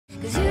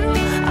'Cause you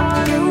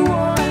are the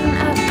one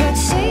I could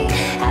see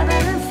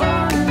having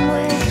fun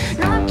with,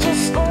 not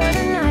just for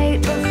the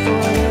night, but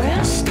for the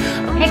rest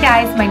of Hey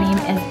guys, my name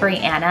is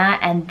Brianna,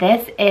 and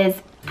this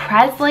is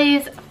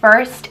Presley's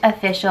first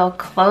official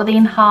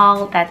clothing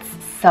haul that's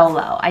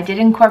solo. I did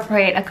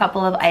incorporate a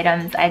couple of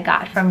items I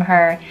got from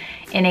her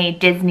in a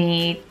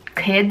Disney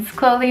kids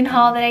clothing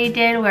haul that I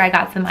did, where I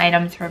got some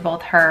items for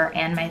both her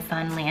and my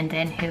son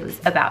Landon,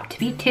 who's about to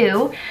be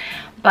 2.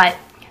 But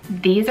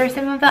these are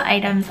some of the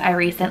items I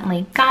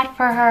recently got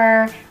for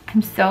her.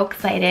 I'm so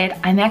excited.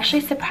 I'm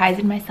actually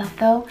surprising myself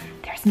though.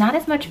 There's not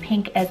as much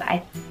pink as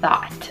I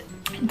thought.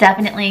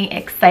 Definitely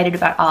excited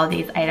about all of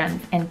these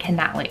items and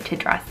cannot wait to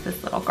dress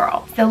this little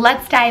girl. So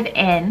let's dive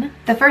in.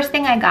 The first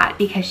thing I got,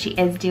 because she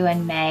is due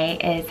in May,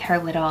 is her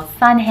little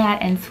sun hat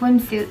and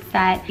swimsuit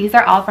set. These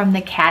are all from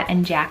the Cat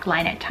and Jack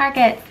line at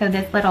Target. So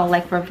this little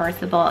like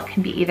reversible, it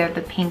can be either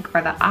the pink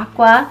or the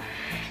aqua.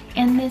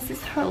 And this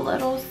is her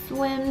little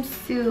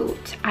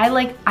swimsuit.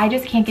 I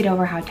just can't get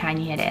over how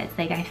tiny it is.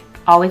 Like, I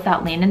always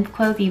thought Landon's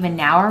clothes even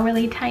now are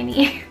really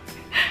tiny.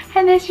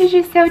 And this is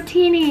just so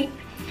teeny.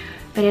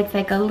 But it's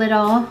like a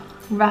little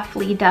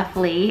ruffly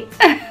duffly.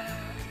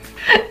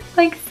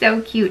 Like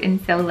so cute and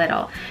so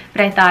little.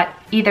 But I thought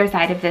either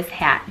side of this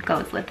hat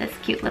goes with this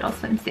cute little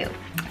swimsuit.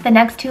 The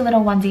next 2 little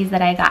onesies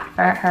that I got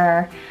for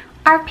her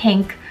are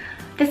pink.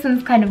 This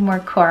one's kind of more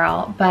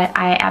coral, but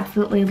I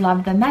absolutely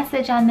love the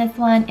message on this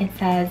one. It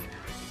says,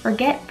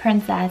 "Forget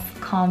princess,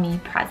 call me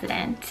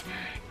president."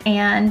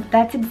 And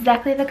that's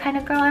exactly the kind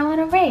of girl I want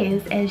to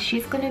raise, is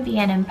she's going to be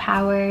an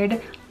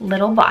empowered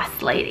little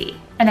boss lady.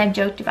 And I've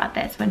joked about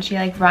this when she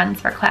like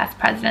runs for class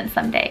president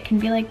someday. It can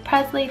be like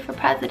Presley for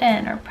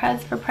president or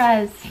Prez for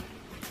Prez.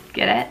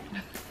 Get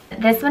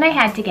it? This one I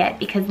had to get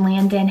because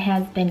Landon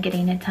has been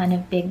getting a ton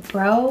of big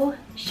bro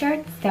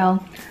shirts.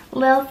 So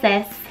Lil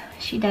Sis,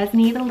 she does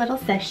need a little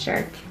sis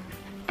shirt.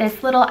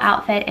 This little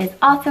outfit is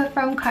also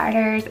from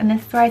Carter's, and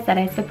this is where I said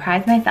I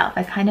surprised myself.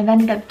 I kind of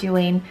ended up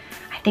doing,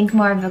 I think,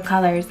 more of the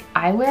colors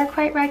I wear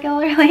quite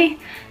regularly,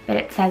 but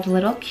it says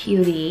little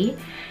cutie.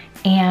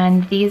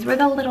 And these were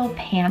the little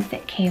pants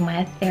it came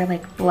with. They're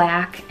like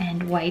black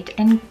and white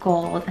and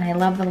gold, and I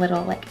love the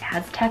little like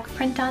Aztec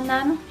print on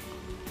them.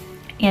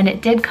 And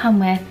it did come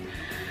with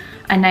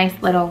a nice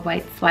little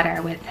white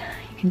sweater with,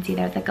 you can see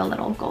there's like a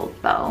little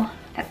gold bow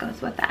that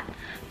goes with that.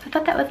 So I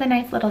thought that was a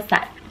nice little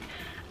set.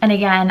 And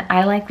again,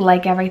 I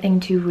like everything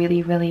to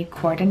really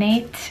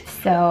coordinate.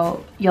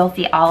 So you'll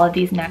see all of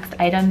these next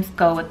items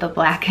go with the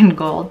black and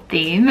gold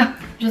theme,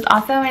 which is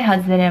also my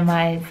husband and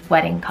my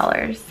wedding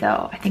colors.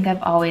 So I think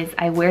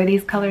I wear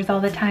these colors all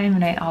the time,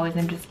 and I always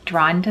am just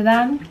drawn to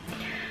them.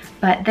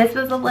 But this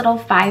was a little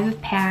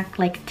 5-pack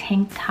like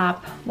tank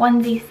top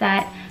onesie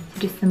set.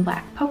 So just some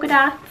black polka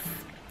dots.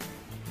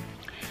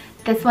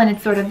 This one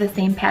is sort of the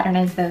same pattern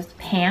as those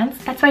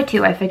pants. That's why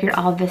too, I figured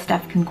all of this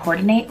stuff can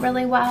coordinate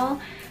really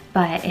well,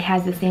 but it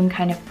has the same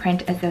kind of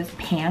print as those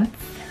pants.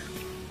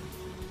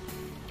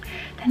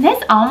 And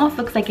this almost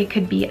looks like it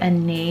could be a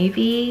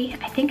navy.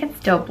 I think it's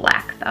still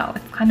black though.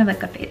 It's kind of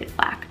like a faded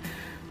black.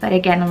 But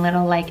again, a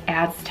little like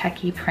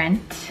Aztec-y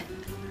print.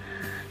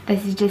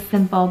 This is just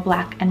simple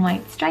black and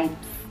white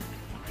stripes.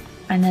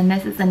 And then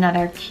this is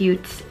another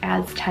cute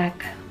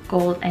Aztec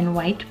gold and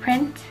white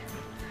print.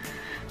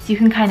 So you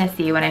can kind of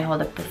see when I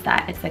hold up the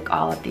set, it's like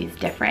all of these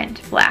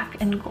different black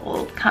and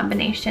gold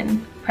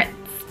combination prints.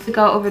 To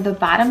go over the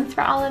bottoms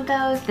for all of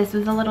those, this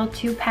was a little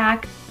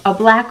 2-pack, a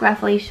black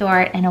ruffly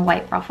short and a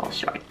white ruffle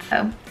short.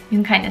 So you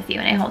can kind of see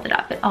when I hold it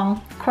up, it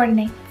all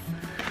coordinates.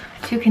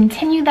 To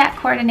continue that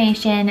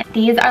coordination,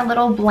 these are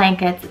little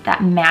blankets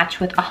that match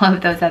with all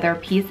of those other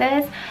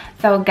pieces.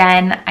 So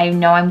again, I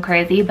know I'm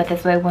crazy, but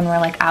this way when we're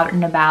like out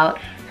and about,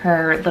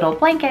 her little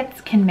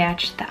blankets can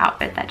match the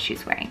outfit that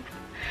she's wearing.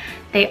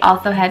 They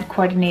also had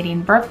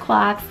coordinating burp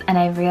cloths, and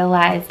I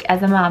realized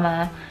as a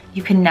mama,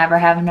 you can never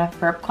have enough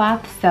burp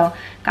cloths, so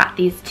got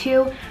these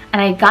 2.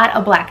 And I got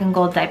a black and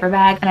gold diaper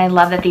bag, and I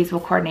love that these will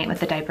coordinate with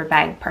the diaper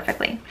bag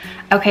perfectly.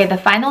 Okay, the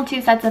final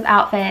 2 sets of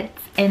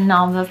outfits in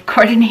all those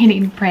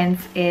coordinating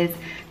prints is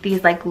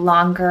these like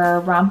longer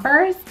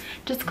rompers,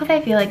 just because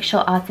I feel like she'll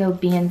also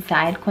be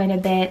inside quite a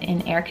bit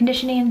in air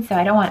conditioning, so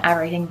I don't want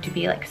everything to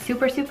be like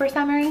super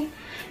summery.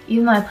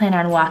 Even though I plan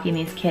on walking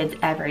these kids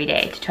every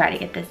day to try to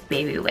get this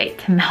baby weight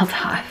to melt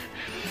off.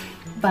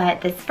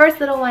 But this first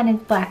little one is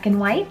black and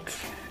white,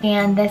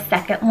 and the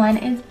second one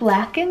is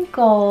black and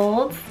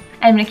gold.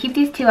 I'm gonna keep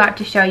these 2 out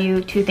to show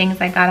you 2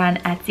 things I got on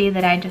Etsy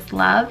that I just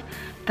love.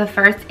 The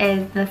first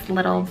is this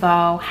little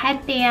bow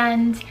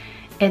headband.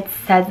 It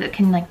says it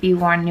can like be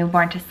worn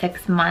newborn to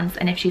 6 months,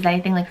 and if she's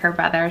anything like her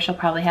brother, she'll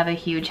probably have a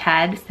huge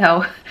head.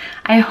 So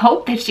I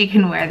hope that she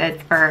can wear this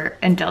for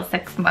until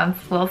 6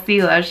 months. We'll see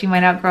though, she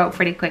might outgrow it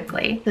pretty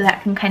quickly. So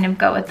that can kind of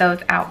go with those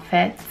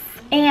outfits.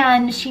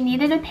 And she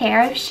needed a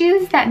pair of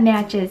shoes that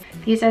matches.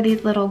 These are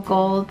these little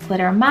gold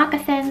glitter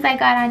moccasins I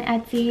got on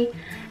Etsy.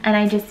 And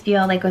I just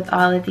feel like with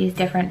all of these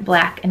different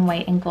black and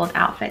white and gold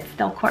outfits,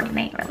 they'll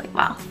coordinate really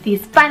well.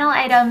 These final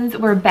items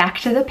were back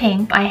to the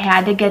pink. I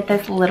had to get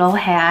this little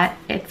hat.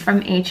 It's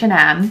from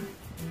H&M.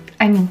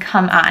 I mean,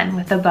 come on,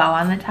 with a bow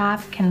on the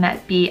top, can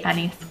that be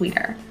any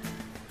sweeter?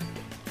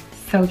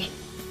 So cute.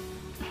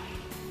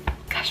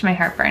 Gosh, my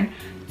heartburn.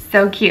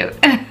 So cute.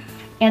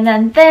 And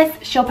then this,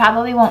 she'll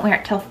probably won't wear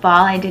it till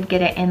fall. I did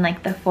get it in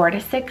like the 4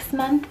 to 6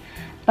 month.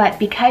 But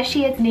because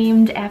she is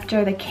named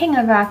after the king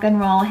of rock and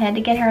roll, I had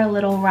to get her a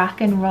little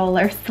rock and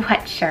roller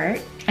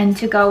sweatshirt. And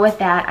to go with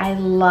that, I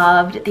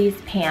loved these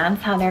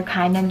pants, how they're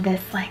kind of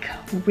this like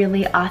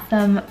really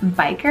awesome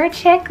biker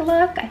chick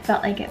look. I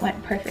felt like it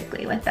went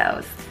perfectly with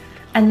those.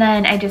 And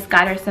then I just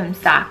got her some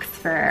socks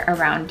for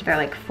around, they're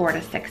like 4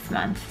 to 6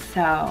 months.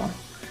 So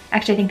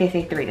actually I think they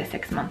say 3 to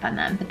 6 months on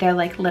them, but they're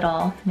like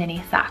little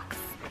mini socks.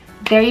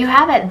 There you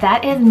have it.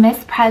 That is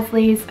Miss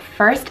Presley's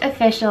first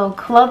official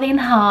clothing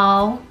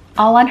haul,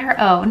 all on her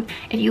own.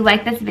 If you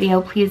like this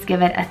video, please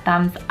give it a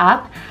thumbs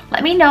up.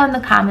 Let me know in the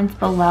comments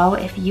below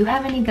if you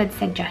have any good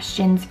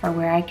suggestions for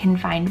where I can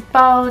find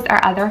bows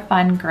or other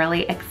fun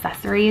girly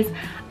accessories.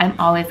 I'm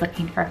always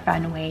looking for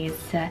fun ways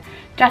to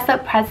dress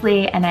up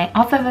Presley, and I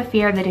also have a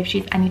fear that if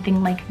she's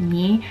anything like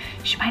me,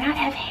 she might not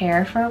have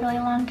hair for a really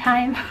long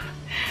time.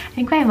 I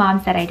think my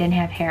mom said I didn't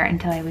have hair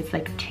until I was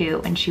like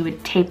 2, and she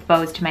would tape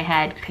bows to my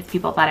head because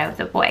people thought I was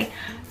a boy.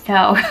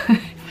 So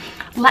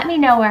let me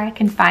know where I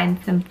can find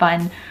some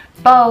fun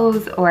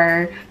bows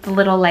or the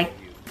little like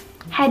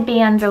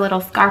headbands or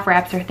little scarf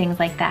wraps or things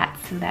like that,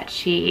 so that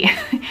she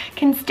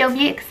can still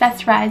be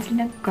accessorized in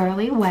a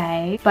girly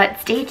way. But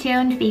stay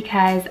tuned,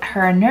 because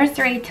her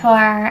nursery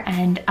tour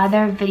and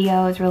other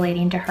videos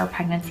relating to her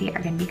pregnancy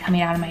are going to be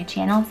coming out on my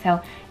channel,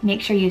 so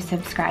make sure you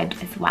subscribe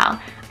as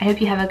well. I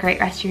hope you have a great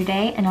rest of your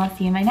day, and I'll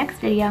see you in my next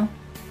video.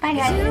 Bye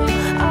guys!